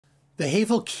The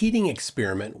Hafele-Keating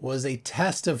experiment was a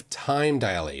test of time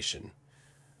dilation,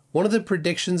 one of the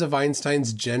predictions of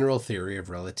Einstein's general theory of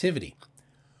relativity.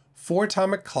 4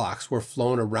 atomic clocks were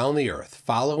flown around the Earth,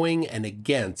 following and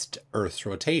against Earth's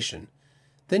rotation,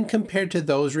 then compared to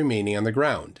those remaining on the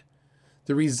ground.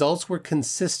 The results were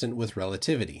consistent with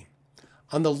relativity.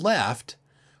 On the left,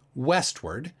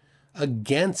 westward,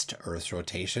 against Earth's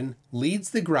rotation, leads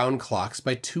the ground clocks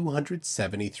by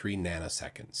 273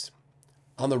 nanoseconds.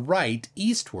 On the right,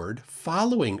 eastward,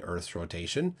 following Earth's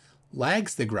rotation,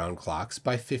 lags the ground clocks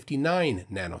by 59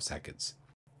 nanoseconds.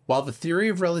 While the theory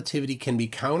of relativity can be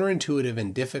counterintuitive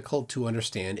and difficult to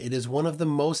understand, it is one of the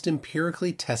most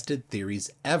empirically tested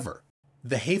theories ever.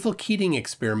 The Hafele-Keating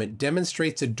experiment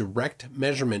demonstrates a direct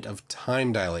measurement of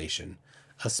time dilation,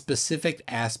 a specific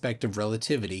aspect of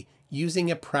relativity, using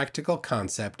a practical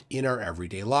concept in our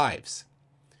everyday lives.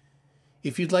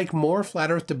 If you'd like more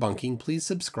Flat Earth debunking, please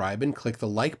subscribe and click the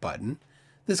like button.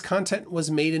 This content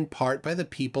was made in part by the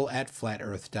people at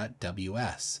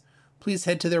flatearth.ws. Please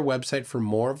head to their website for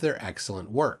more of their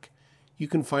excellent work. You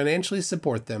can financially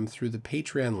support them through the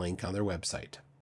Patreon link on their website.